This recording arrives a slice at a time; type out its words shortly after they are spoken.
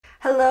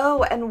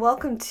Hello, and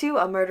welcome to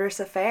A Murderous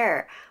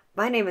Affair.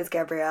 My name is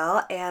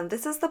Gabrielle, and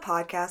this is the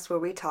podcast where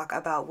we talk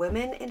about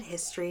women in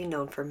history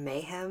known for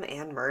mayhem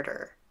and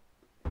murder.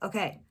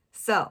 Okay,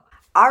 so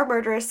our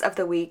murderess of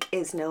the week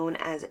is known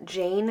as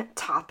Jane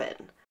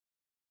Toppan.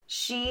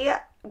 She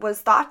was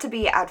thought to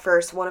be at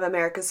first one of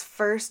America's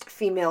first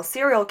female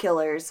serial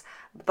killers,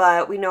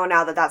 but we know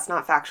now that that's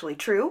not factually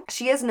true.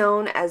 She is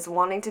known as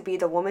wanting to be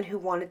the woman who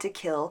wanted to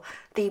kill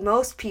the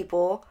most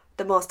people,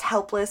 the most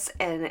helpless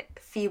and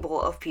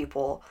feeble of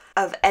people,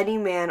 of any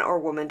man or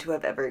woman to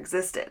have ever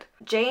existed.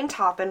 Jane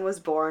Toppan was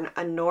born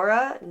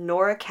Honora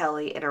Nora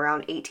Kelly in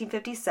around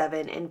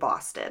 1857 in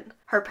Boston.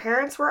 Her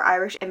parents were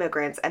Irish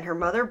immigrants, and her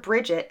mother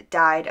Bridget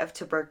died of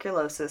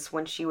tuberculosis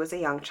when she was a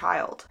young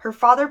child. Her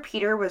father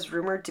Peter was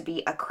rumored to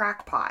be a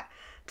crackpot,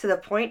 to the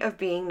point of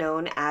being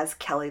known as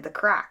Kelly the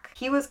Crack.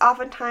 He was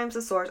oftentimes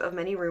the source of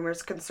many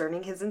rumors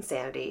concerning his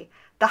insanity,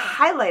 the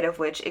highlight of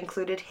which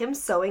included him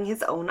sewing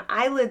his own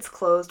eyelids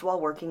closed while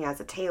working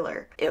as a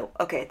tailor. Ew,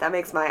 okay, that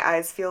makes my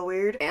eyes feel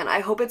weird, and I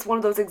hope it's one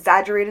of those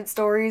exaggerated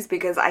stories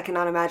because I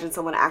cannot imagine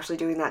someone actually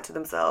doing that to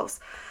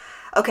themselves.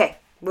 Okay,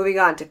 moving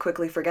on to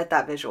quickly forget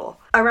that visual.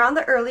 Around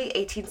the early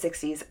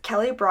 1860s,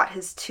 Kelly brought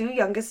his two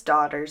youngest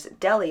daughters,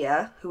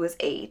 Delia, who was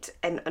 8,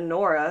 and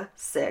Honora,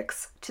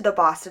 6, to the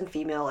Boston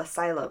Female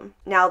Asylum.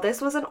 Now, this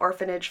was an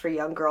orphanage for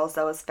young girls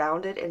that was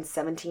founded in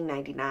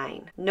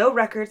 1799. No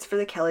records for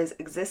the Kellys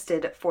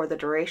existed for the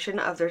duration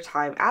of their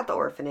time at the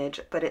orphanage,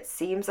 but it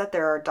seems that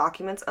there are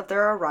documents of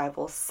their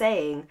arrival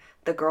saying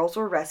the girls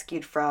were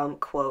rescued from,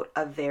 quote,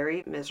 a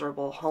very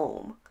miserable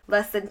home.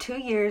 Less than 2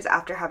 years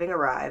after having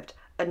arrived,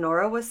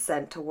 Honora was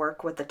sent to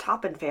work with the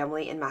Toppan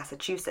family in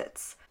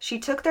Massachusetts. She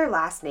took their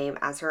last name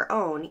as her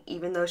own,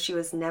 even though she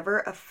was never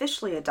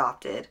officially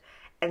adopted,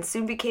 and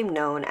soon became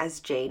known as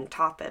Jane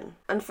Toppan.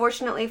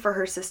 Unfortunately for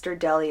her sister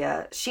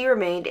Delia, she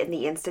remained in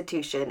the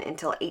institution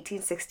until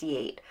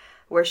 1868,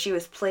 where she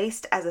was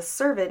placed as a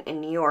servant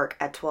in New York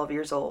at 12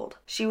 years old.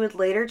 She would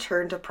later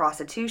turn to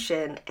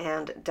prostitution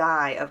and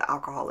die of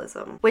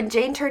alcoholism. When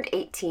Jane turned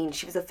 18,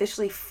 she was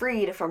officially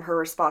freed from her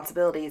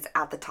responsibilities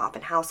at the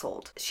Toppan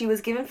household. She was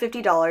given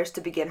 $50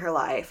 to begin her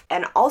life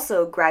and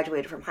also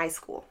graduated from high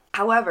school.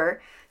 However,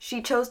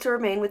 she chose to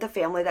remain with the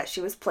family that she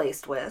was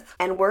placed with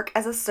and work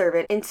as a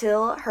servant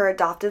until her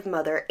adoptive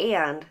mother,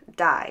 Anne,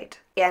 died,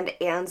 and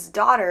Anne's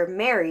daughter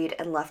married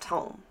and left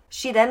home.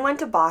 She then went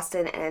to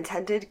Boston and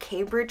attended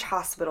Cambridge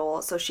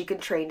Hospital so she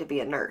could train to be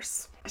a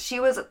nurse.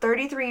 She was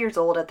 33 years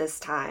old at this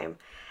time,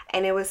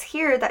 and it was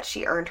here that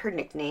she earned her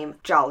nickname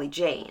Jolly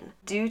Jane,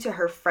 due to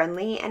her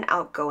friendly and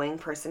outgoing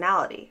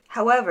personality.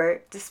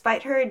 However,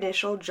 despite her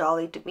initial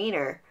jolly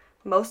demeanor,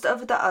 most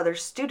of the other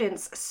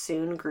students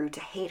soon grew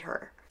to hate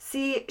her.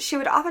 See, she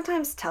would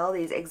oftentimes tell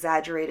these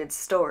exaggerated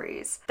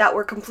stories that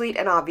were complete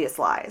and obvious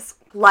lies,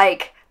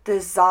 like the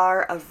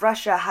Tsar of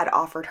Russia had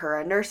offered her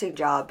a nursing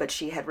job, but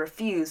she had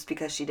refused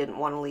because she didn't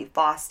want to leave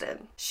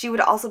Boston. She would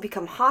also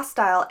become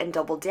hostile and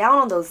double down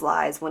on those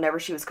lies whenever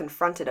she was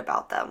confronted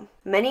about them.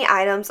 Many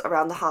items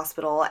around the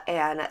hospital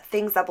and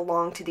things that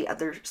belonged to the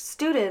other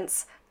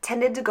students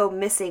tended to go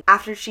missing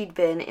after she'd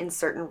been in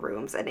certain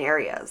rooms and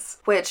areas,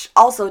 which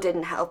also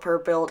didn't help her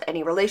build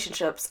any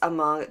relationships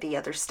among the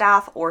other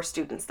staff or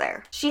students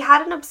there. She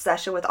had an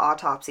obsession with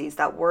autopsies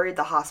that worried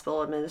the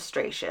hospital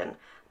administration,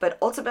 but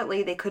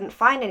ultimately they couldn't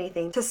find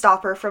anything to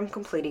stop her from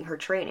completing her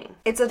training.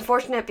 It's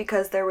unfortunate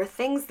because there were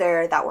things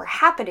there that were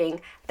happening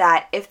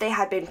that, if they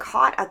had been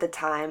caught at the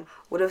time,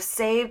 would have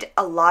saved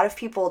a lot of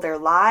people their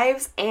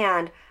lives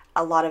and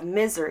a lot of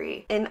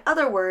misery. In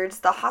other words,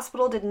 the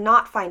hospital did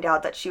not find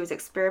out that she was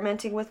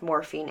experimenting with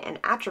morphine and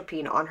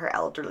atropine on her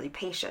elderly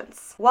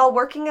patients. While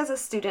working as a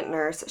student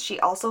nurse, she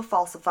also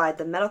falsified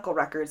the medical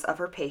records of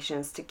her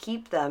patients to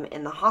keep them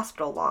in the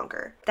hospital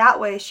longer. That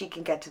way she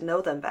can get to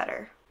know them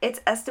better. It's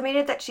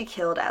estimated that she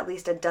killed at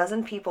least a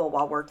dozen people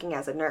while working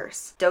as a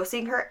nurse,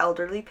 dosing her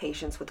elderly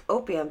patients with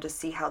opium to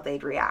see how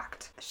they'd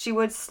react. She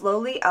would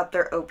slowly up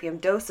their opium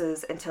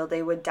doses until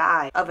they would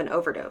die of an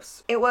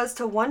overdose. It was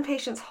to one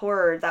patient's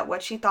horror that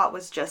what she thought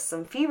was just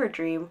some fever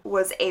dream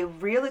was a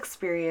real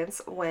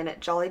experience when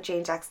Jolly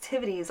Jane's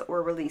activities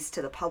were released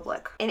to the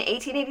public. In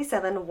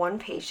 1887, one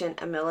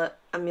patient,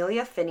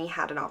 Amelia Finney,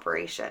 had an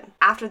operation.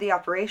 After the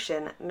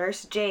operation,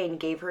 Nurse Jane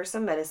gave her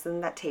some medicine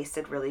that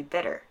tasted really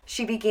bitter.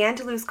 She began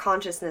to lose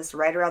consciousness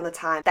right around the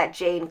time that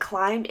Jane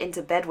climbed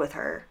into bed with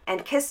her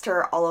and kissed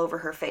her all over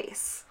her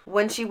face.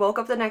 When she woke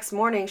up the next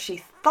morning, she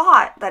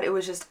thought that it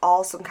was just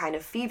all some kind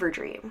of fever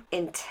dream,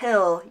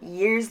 until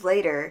years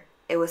later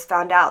it was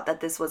found out that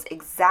this was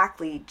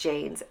exactly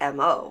Jane's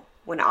MO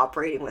when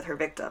operating with her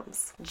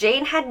victims.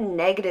 Jane had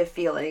negative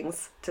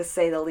feelings, to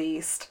say the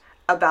least,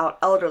 about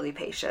elderly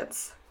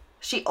patients.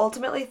 She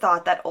ultimately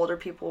thought that older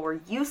people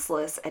were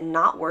useless and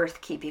not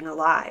worth keeping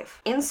alive.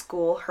 In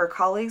school, her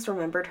colleagues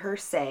remembered her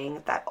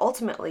saying that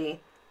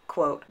ultimately,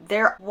 quote,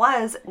 there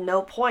was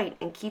no point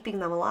in keeping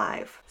them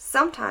alive.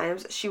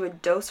 Sometimes she would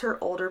dose her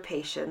older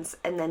patients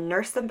and then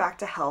nurse them back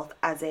to health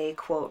as a,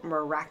 quote,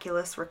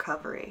 miraculous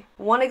recovery.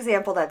 One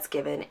example that's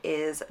given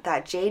is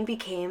that Jane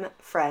became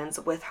friends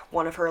with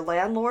one of her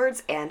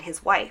landlords and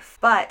his wife,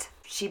 but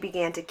she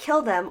began to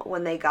kill them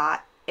when they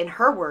got, in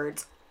her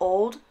words,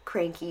 old,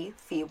 cranky,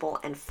 feeble,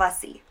 and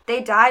fussy.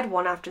 They died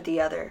one after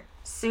the other,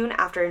 soon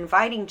after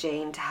inviting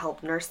Jane to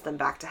help nurse them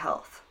back to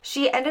health.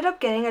 She ended up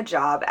getting a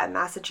job at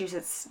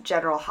Massachusetts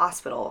General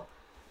Hospital,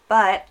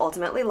 but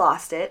ultimately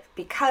lost it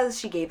because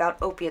she gave out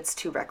opiates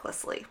too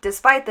recklessly.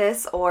 Despite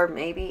this, or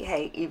maybe,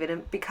 hey,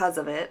 even because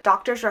of it,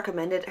 doctors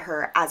recommended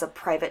her as a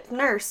private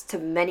nurse to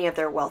many of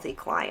their wealthy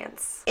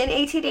clients. In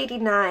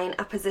 1889,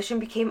 a position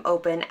became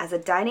open as a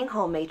dining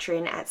hall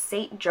matron at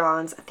St.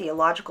 John's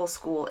Theological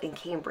School in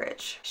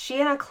Cambridge. She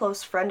and a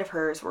close friend of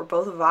hers were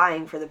both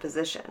vying for the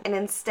position, and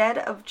instead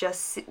of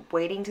just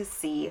waiting to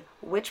see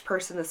which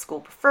person the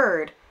school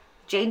preferred,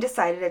 Jane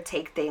decided to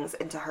take things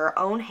into her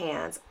own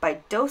hands by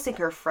dosing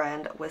her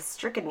friend with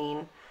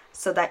strychnine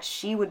so that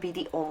she would be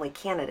the only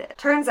candidate.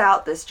 Turns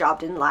out this job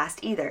didn't last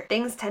either.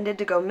 Things tended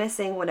to go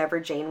missing whenever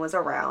Jane was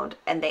around,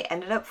 and they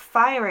ended up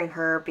firing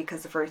her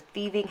because of her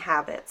thieving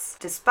habits,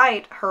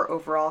 despite her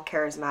overall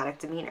charismatic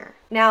demeanor.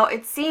 Now,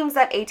 it seems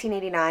that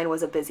 1889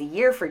 was a busy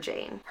year for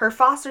Jane. Her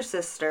foster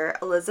sister,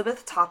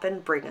 Elizabeth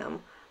Toppan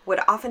Brigham, would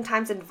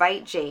oftentimes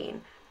invite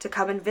Jane to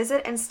come and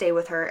visit and stay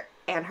with her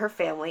and her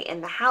family in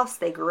the house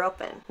they grew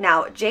up in.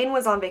 Now, Jane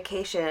was on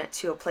vacation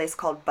to a place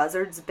called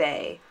Buzzards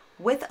Bay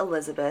with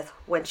Elizabeth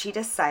when she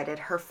decided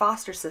her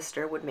foster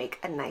sister would make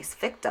a nice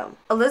victim.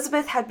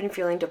 Elizabeth had been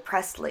feeling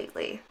depressed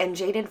lately, and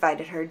Jane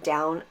invited her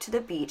down to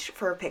the beach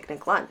for a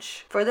picnic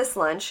lunch. For this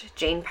lunch,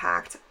 Jane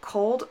packed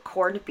cold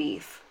corned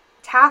beef,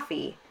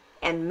 taffy,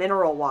 and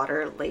mineral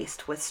water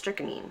laced with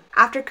strychnine.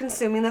 After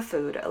consuming the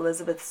food,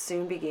 Elizabeth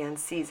soon began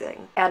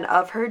seizing. And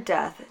of her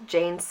death,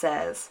 Jane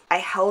says, I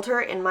held her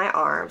in my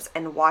arms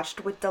and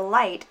watched with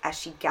delight as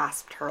she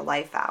gasped her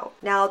life out.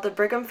 Now, the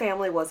Brigham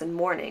family was in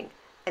mourning,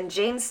 and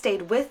Jane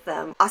stayed with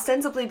them,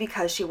 ostensibly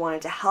because she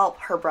wanted to help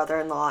her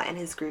brother-in-law and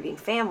his grieving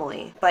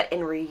family. But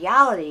in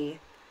reality,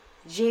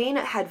 Jane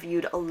had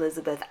viewed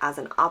Elizabeth as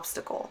an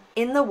obstacle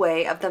in the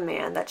way of the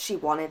man that she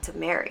wanted to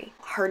marry,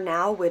 her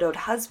now widowed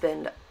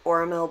husband,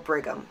 Ormel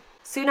Brigham.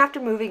 Soon after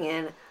moving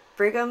in,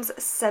 Brigham's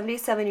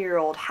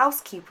 77-year-old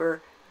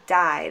housekeeper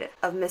died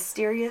of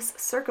mysterious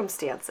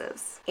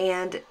circumstances,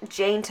 and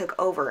Jane took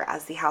over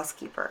as the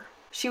housekeeper.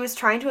 She was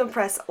trying to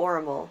impress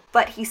Ormel,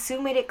 but he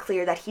soon made it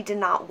clear that he did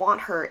not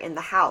want her in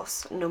the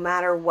house, no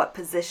matter what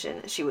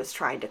position she was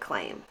trying to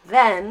claim.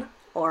 Then,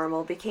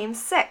 Ormel became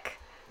sick,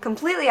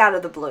 completely out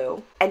of the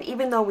blue, and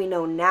even though we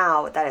know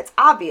now that it's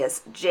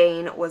obvious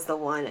Jane was the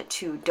one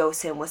to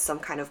dose him with some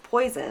kind of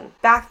poison,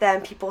 back then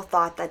people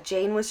thought that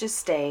Jane was just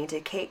staying to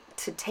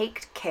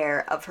take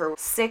care of her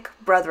sick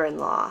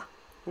brother-in-law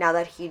now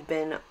that he'd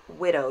been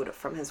widowed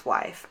from his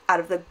wife, out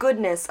of the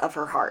goodness of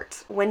her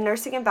heart. When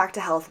nursing him back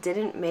to health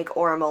didn't make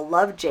Ormel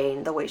love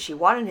Jane the way she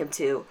wanted him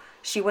to,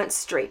 she went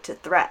straight to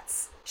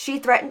threats. She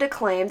threatened to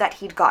claim that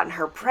he'd gotten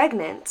her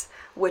pregnant,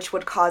 which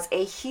would cause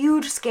a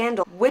huge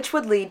scandal, which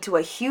would lead to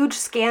a huge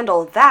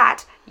scandal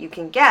that, you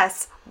can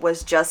guess,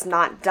 was just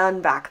not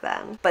done back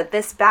then. But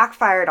this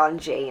backfired on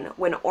Jane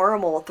when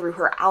Ormel threw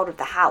her out of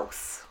the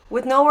house.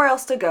 With nowhere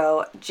else to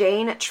go,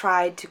 Jane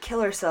tried to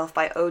kill herself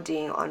by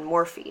ODing on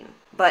morphine,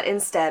 but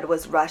instead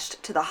was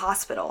rushed to the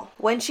hospital.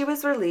 When she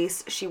was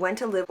released, she went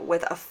to live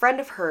with a friend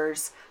of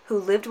hers who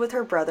lived with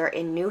her brother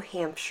in New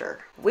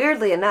Hampshire.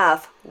 Weirdly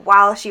enough,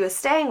 while she was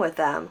staying with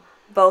them,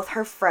 both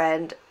her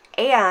friend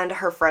and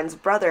her friend's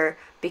brother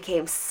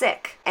became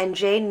sick, and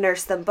Jane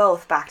nursed them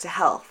both back to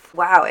health.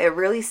 Wow, it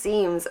really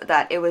seems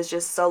that it was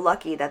just so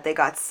lucky that they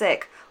got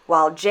sick,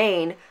 while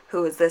Jane,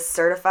 who is this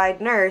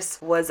certified nurse,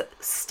 was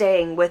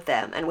staying with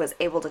them and was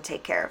able to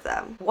take care of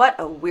them. What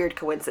a weird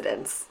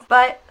coincidence.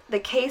 But the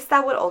case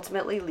that would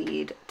ultimately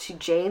lead to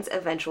Jane's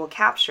eventual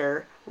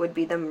capture would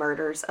be the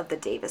murders of the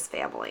Davis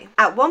family.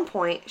 At one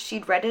point,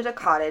 she'd rented a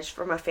cottage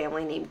from a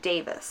family named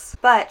Davis,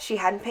 but she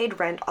hadn't paid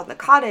rent on the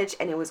cottage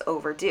and it was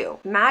overdue.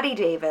 Maddie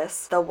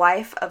Davis, the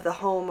wife of the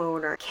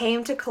homeowner,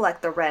 came to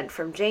collect the rent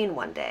from Jane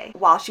one day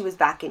while she was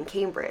back in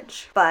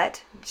Cambridge,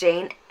 but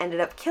Jane ended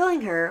up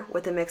killing her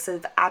with a mix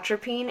of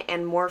atropine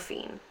and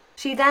morphine.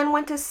 She then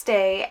went to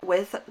stay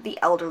with the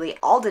elderly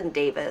Alden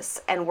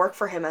Davis and work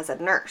for him as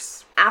a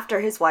nurse after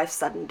his wife's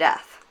sudden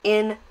death.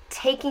 In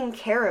taking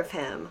care of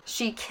him,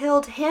 she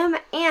killed him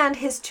and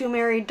his two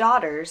married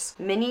daughters,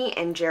 Minnie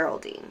and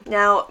Geraldine.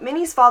 Now,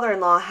 Minnie's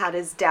father-in-law had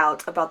his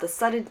doubts about the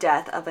sudden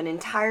death of an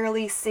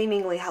entirely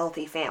seemingly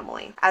healthy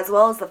family, as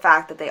well as the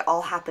fact that they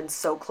all happened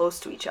so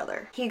close to each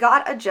other. He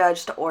got a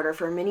judge to order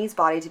for Minnie's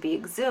body to be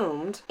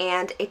exhumed,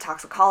 and a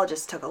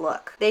toxicologist took a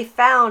look. They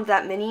found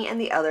that Minnie and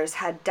the others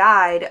had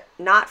died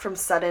not from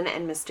sudden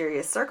and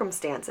mysterious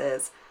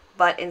circumstances,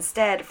 but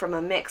instead from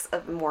a mix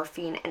of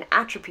morphine and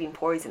atropine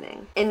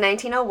poisoning. In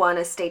 1901,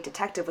 a state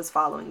detective was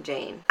following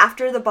Jane.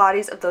 After the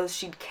bodies of those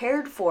she'd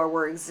cared for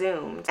were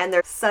exhumed and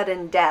their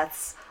sudden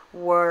deaths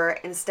were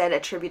instead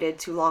attributed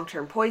to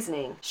long-term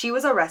poisoning, she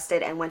was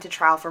arrested and went to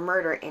trial for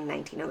murder in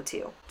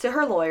 1902. To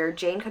her lawyer,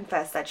 Jane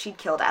confessed that she'd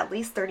killed at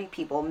least 30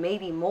 people,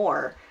 maybe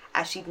more,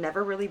 as she'd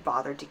never really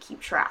bothered to keep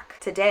track.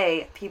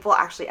 Today, people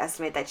actually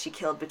estimate that she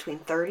killed between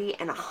 30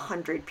 and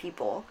 100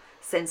 people,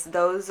 since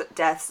those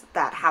deaths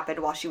that happened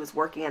while she was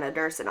working as a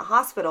nurse in a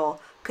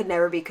hospital could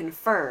never be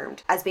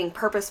confirmed as being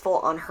purposeful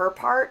on her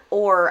part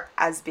or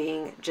as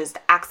being just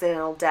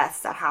accidental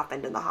deaths that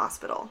happened in the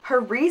hospital.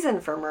 Her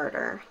reason for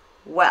murder,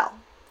 well,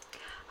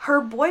 her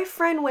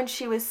boyfriend when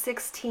she was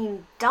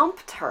 16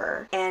 dumped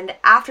her, and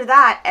after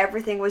that,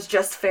 everything was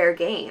just fair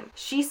game.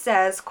 She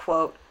says,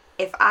 quote,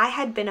 "If I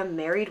had been a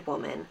married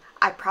woman,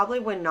 I probably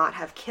would not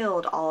have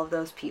killed all of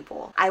those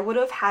people. I would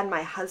have had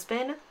my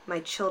husband, my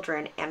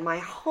children, and my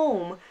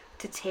home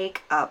to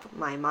take up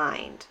my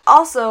mind."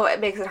 Also, it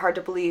makes it hard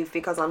to believe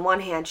because on one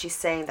hand, she's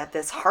saying that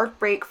this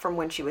heartbreak from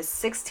when she was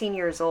 16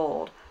 years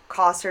old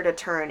caused her to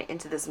turn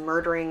into this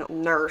murdering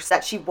nurse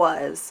that she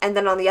was. And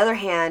then on the other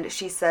hand,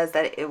 she says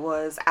that it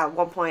was at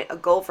one point a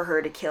goal for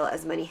her to kill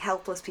as many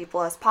helpless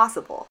people as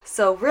possible.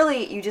 So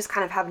really, you just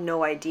kind of have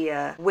no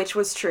idea which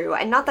was true.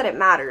 And not that it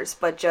matters,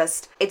 but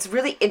just it's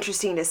really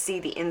interesting to see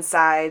the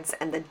insides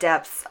and the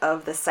depths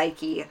of the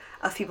psyche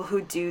of people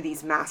who do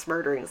these mass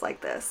murderings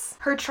like this.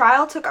 Her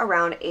trial took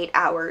around 8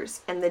 hours,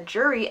 and the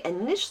jury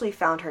initially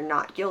found her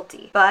not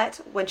guilty.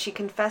 But when she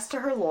confessed to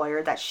her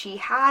lawyer that she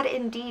had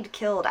indeed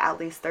killed at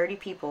least 30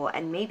 people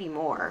and maybe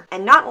more,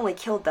 and not only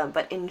killed them,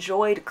 but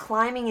enjoyed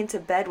climbing into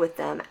bed with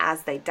them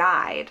as they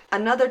died,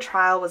 another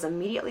trial was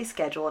immediately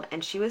scheduled,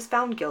 and she was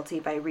found guilty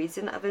by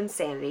reason of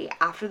insanity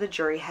after the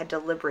jury had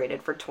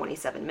deliberated for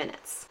 27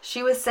 minutes.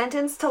 She was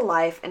sentenced to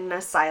life in an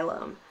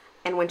asylum,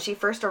 and when she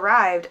first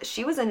arrived,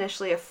 she was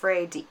initially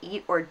afraid to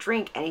eat or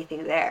drink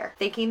anything there,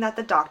 thinking that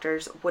the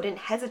doctors wouldn't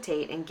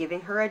hesitate in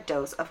giving her a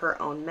dose of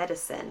her own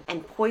medicine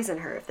and poison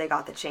her if they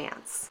got the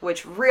chance,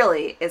 which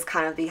really is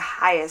kind of the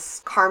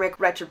highest karmic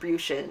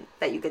retribution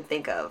that you could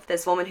think of.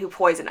 This woman who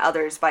poisoned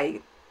others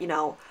by,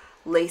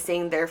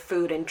 lacing their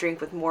food and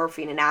drink with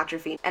morphine and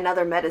atropine and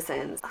other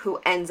medicines,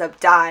 who ends up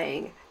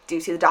dying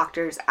due to the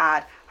doctors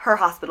at her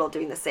hospital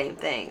doing the same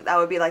thing. That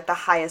would be like the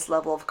highest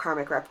level of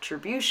karmic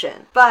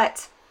retribution.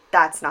 But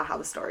that's not how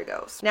the story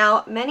goes.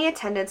 Now, many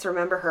attendants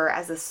remember her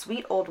as a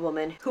sweet old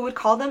woman who would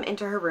call them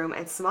into her room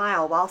and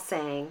smile while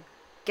saying,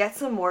 "Get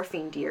some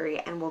morphine,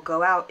 dearie, and we'll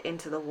go out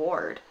into the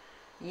ward.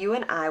 You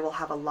and I will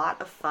have a lot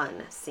of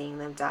fun seeing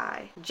them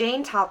die."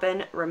 Jane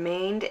Toppan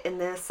remained in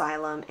the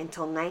asylum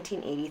until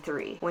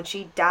 1983, when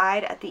she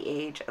died at the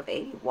age of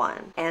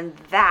 81. And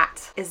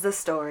that is the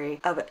story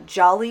of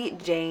Jolly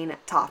Jane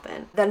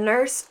Toppan, the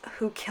nurse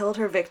who killed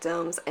her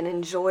victims and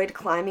enjoyed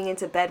climbing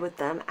into bed with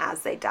them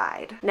as they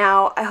died.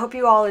 Now, I hope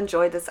you all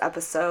enjoyed this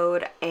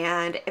episode,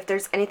 and if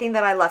there's anything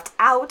that I left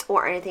out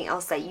or anything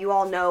else that you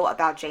all know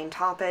about Jane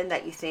Toppan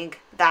that you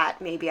think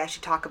that maybe I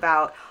should talk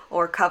about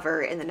or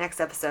cover in the next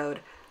episode,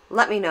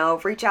 let me know.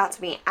 Reach out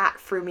to me at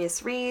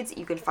Frumious Reads.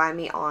 You can find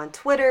me on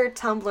Twitter,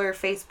 Tumblr,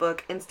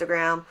 Facebook,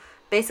 Instagram,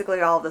 basically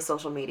all of the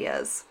social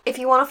medias. If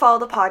you want to follow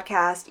the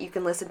podcast, you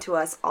can listen to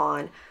us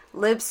on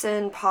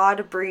Libsyn,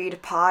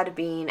 Podbreed,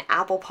 Podbean,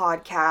 Apple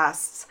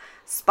Podcasts,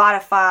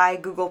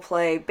 Spotify, Google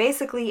Play,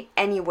 basically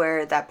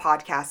anywhere that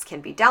podcasts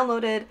can be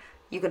downloaded.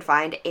 You can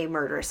find A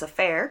Murderous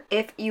Affair.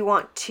 If you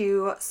want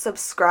to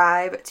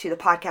subscribe to the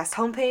podcast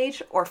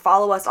homepage or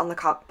follow us on the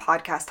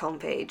podcast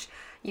homepage,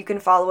 you can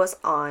follow us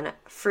on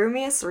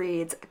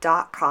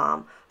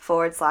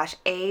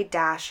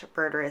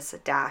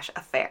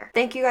frumiousreads.com/a-murderous-affair.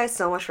 Thank you guys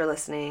so much for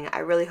listening. I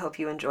really hope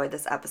you enjoyed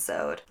this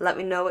episode. Let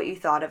me know what you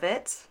thought of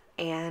it,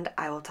 and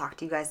I will talk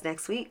to you guys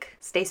next week.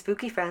 Stay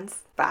spooky,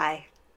 friends. Bye.